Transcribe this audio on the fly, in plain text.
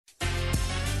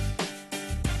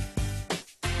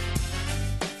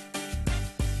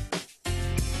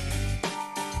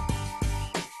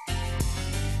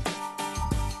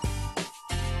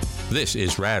This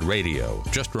is RAD Radio.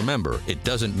 Just remember, it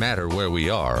doesn't matter where we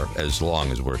are as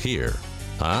long as we're here.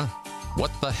 Huh?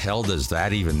 What the hell does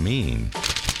that even mean?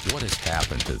 What has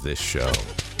happened to this show?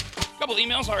 Couple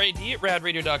emails,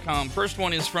 RAD@radradio.com. First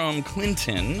one is from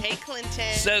Clinton. Hey,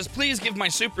 Clinton. Says, please give my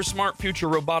super smart future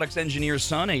robotics engineer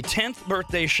son a 10th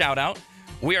birthday shout out.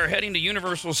 We are heading to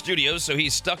Universal Studios, so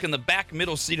he's stuck in the back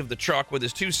middle seat of the truck with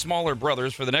his two smaller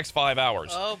brothers for the next 5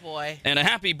 hours. Oh, boy. And a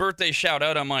happy birthday shout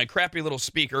out on my crappy little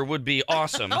speaker would be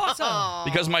awesome.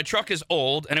 Awesome. Because my truck is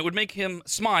old, and it would make him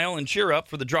smile and cheer up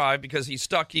for the drive because he's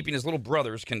stuck keeping his little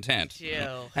brothers content.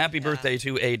 Happy birthday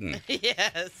to Aiden.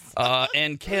 Yes.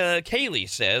 And Kaylee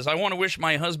says, I want to wish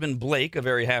my husband Blake a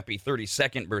very happy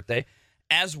 32nd birthday,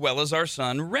 as well as our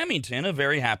son Remington a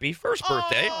very happy first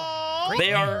birthday.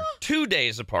 They are 2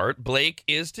 days apart. Blake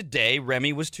is today.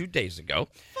 Remy was 2 days ago.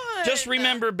 Fun. Just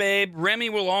remember, babe, Remy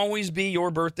will always be your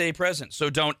birthday present, so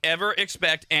don't ever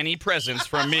expect any presents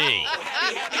from me.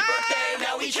 Happy birthday,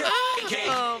 now eat your cake.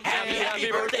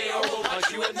 Happy birthday, or we'll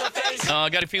punch you in the face.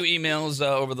 Got a few emails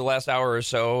over the last hour or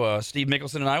so. Steve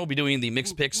Mickelson and I will be doing the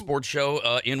Mixed Pick Sports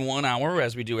Show in 1 hour,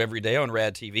 as we do every day on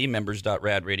RAD TV,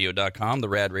 members.radradio.com, the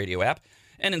RAD Radio app,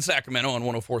 and in Sacramento on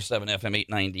 104.7 FM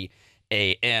 890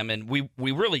 AM. And we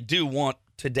really do want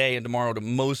today and tomorrow to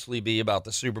mostly be about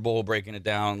the Super Bowl, breaking it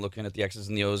down, looking at the X's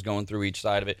and the O's, going through each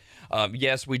side of it.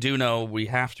 Yes, we do know we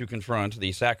have to confront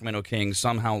the Sacramento Kings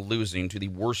somehow losing to the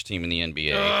worst team in the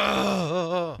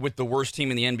NBA, with the worst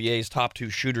team in the NBA's top two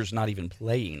shooters not even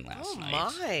playing last night.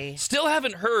 My. Still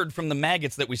haven't heard from the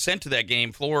maggots that we sent to that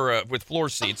game with floor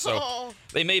seats, so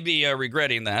they may be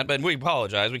regretting that, but we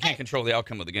apologize. We can't control the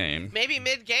outcome of the game. Maybe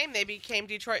mid-game they became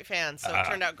Detroit fans, so it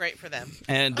turned out great for them.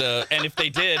 And if they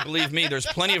did, believe me,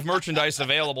 there's plenty of merchandise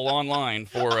available online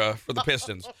for the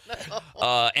Pistons.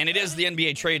 And it is the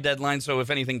NBA trade deadline, so if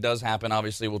anything does happen,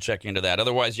 obviously we'll check into that.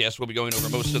 Otherwise, yes, we'll be going over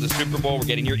most of the Super Bowl. We're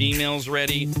getting your emails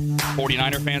ready.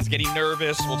 49er fans getting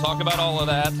nervous. We'll talk about all of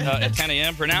that at 10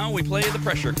 a.m. For now, we play the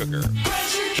pressure cooker.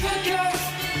 Pressure cooker,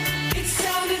 it's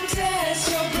time to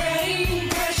test your brain.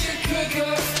 Pressure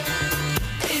cooker,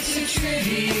 it's a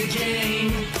trivia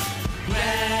game.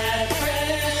 Rad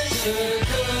pressure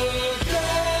cooker.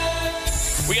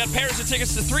 We got pairs of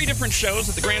tickets to 3 different shows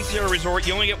at the Grand Sierra Resort.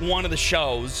 You only get one of the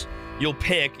shows. You'll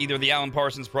pick either the Alan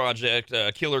Parsons Project,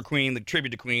 Killer Queen, the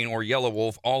Tribute to Queen, or Yellow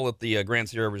Wolf, all at the Grand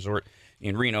Sierra Resort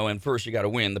in Reno. And first, you got to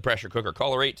win the pressure cooker.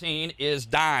 Caller 18 is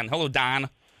Don. Hello, Don.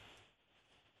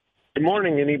 Good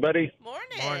morning, anybody.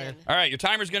 Morning. All right, your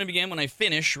timer's going to begin when I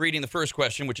finish reading the first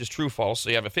question, which is true-false. So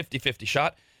you have a 50-50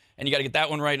 shot, and you got to get that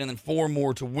one right and then 4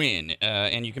 more to win.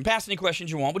 And you can pass any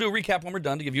questions you want. We'll do a recap when we're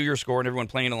done to give you your score and everyone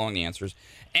playing along the answers.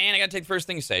 And I got to take the first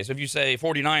thing you say. So if you say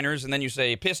 49ers and then you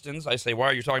say Pistons, I say, why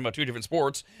are you talking about 2 different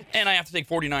sports? And I have to take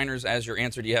 49ers as your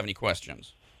answer. Do you have any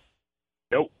questions?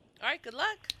 Nope. All right, good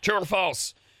luck. True or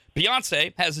false?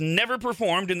 Beyonce has never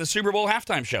performed in the Super Bowl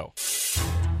halftime show.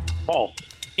 False.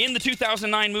 In the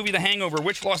 2009 movie The Hangover,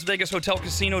 which Las Vegas hotel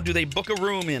casino do they book a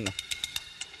room in?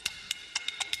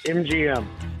 MGM.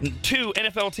 2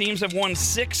 NFL teams have won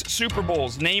 6 Super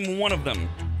Bowls. Name one of them.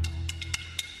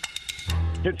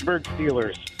 Pittsburgh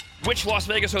Steelers. Which Las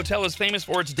Vegas hotel is famous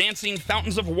for its dancing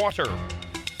fountains of water?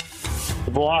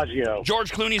 The Bellagio.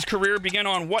 George Clooney's career began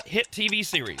on what hit TV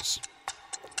series?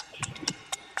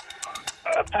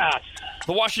 Pass.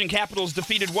 The Washington Capitals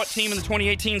defeated what team in the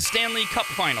 2018 Stanley Cup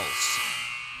Finals?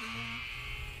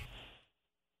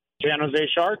 San Jose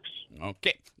Sharks.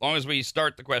 Okay, as long as we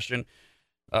start the question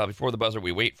before the buzzer,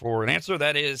 we wait for an answer.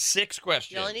 That is 6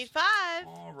 questions. You only need 5.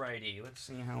 All righty, let's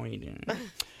see how we do.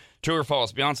 True or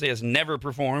false? Beyonce has never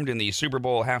performed in the Super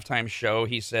Bowl halftime show.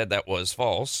 He said that was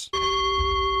false.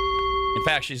 In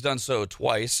fact, she's done so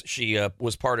twice. She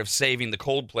was part of saving the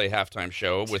Coldplay halftime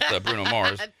show with Bruno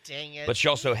Mars. Dang it. But she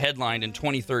also headlined in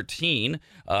 2013.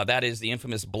 That is the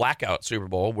infamous blackout Super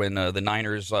Bowl when the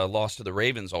Niners lost to the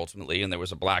Ravens ultimately, and there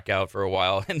was a blackout for a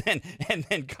while. And then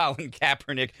Colin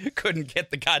Kaepernick couldn't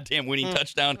get the goddamn winning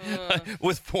touchdown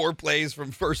with 4 plays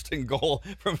from first and goal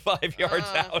from 5 yards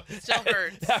out. Still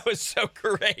hurts. That was so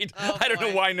great. Oh, I don't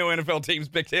know boy. why no NFL teams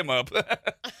picked him up.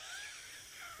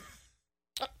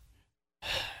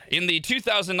 In the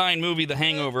 2009 movie The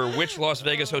Hangover, which Las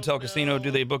Vegas hotel casino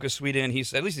do they book a suite in? He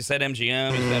said, at least he said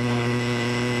MGM. He said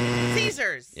one.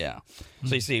 Caesars. Yeah.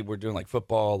 So you see, we're doing like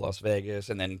football, Las Vegas,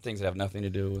 and then things that have nothing to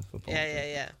do with football.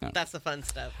 Yeah. That's the fun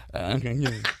stuff. Okay,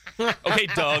 yeah. Okay,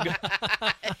 Doug.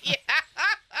 Yeah.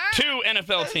 2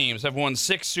 NFL teams have won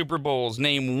 6 Super Bowls.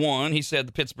 Name one. He said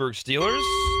the Pittsburgh Steelers.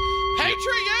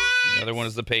 Patriots! The other one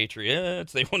is the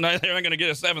Patriots. They're not going to get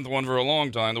a seventh one for a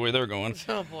long time, the way they're going.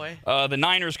 Oh, boy. The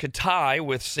Niners could tie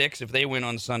with 6 if they win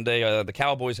on Sunday. The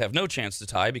Cowboys have no chance to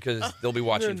tie because they'll be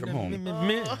watching from home.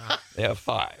 They have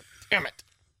 5. Damn it.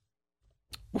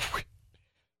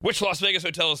 Which Las Vegas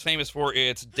hotel is famous for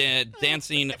its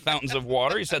dancing fountains of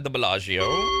water? He said the Bellagio.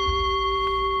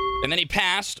 And then he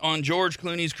passed on George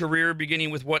Clooney's career, beginning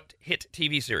with what hit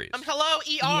TV series? Hello,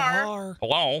 ER.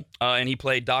 Hello. And he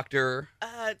played Dr.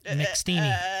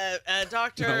 McSteamy.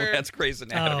 Dr. No, that's Grey's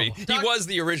Anatomy. Oh. He was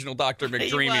the original Dr. He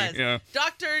McDreamy. was. Yeah.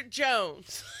 Dr.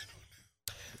 Jones.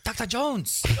 Dr.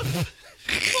 Jones. Who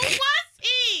was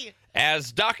he?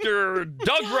 As Dr.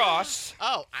 Doug Ross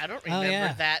Oh, I don't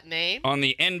remember that name. on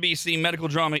the NBC medical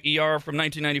drama ER from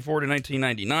 1994 to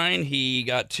 1999. He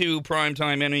got 2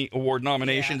 Primetime Emmy Award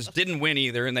nominations, didn't win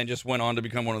either, and then just went on to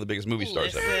become one of the biggest movie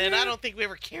stars ever. Listen, I don't think we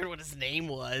ever cared what his name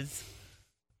was.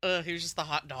 He was just the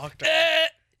hot doctor.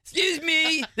 Excuse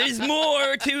me, there's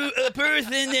more to a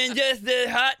person than just the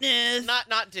hotness.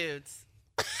 Not dudes.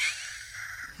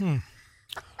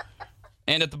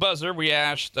 And at the buzzer, we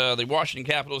asked the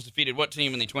Washington Capitals defeated what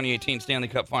team in the 2018 Stanley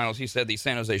Cup Finals? He said the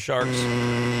San Jose Sharks.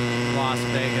 Las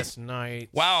Vegas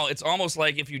Knights. Wow, it's almost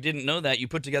like if you didn't know that, you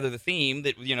put together the theme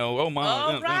that, oh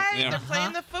my. Oh, right. yeah. They're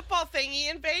playing the football thingy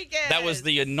in Vegas. That was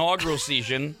the inaugural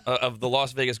season of the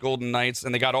Las Vegas Golden Knights,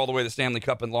 and they got all the way to the Stanley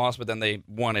Cup and lost, but then they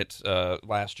won it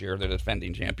last year. They're the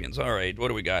defending champions. All right, what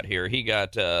do we got here? He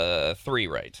got 3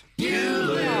 right.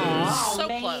 so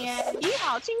close.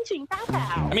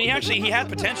 I mean, he had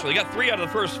potential. He got 3 out of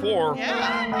the first 4,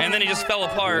 and then he just fell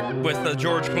apart with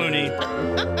George Clooney,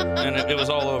 and it was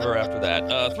all over after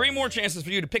that. 3 more chances for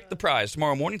you to pick the prize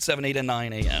tomorrow morning, 7, 8, and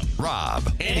 9 a.m.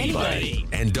 Rob, anybody,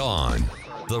 and Dawn.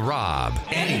 The Rob,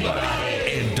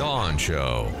 anybody, and Dawn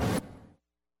Show.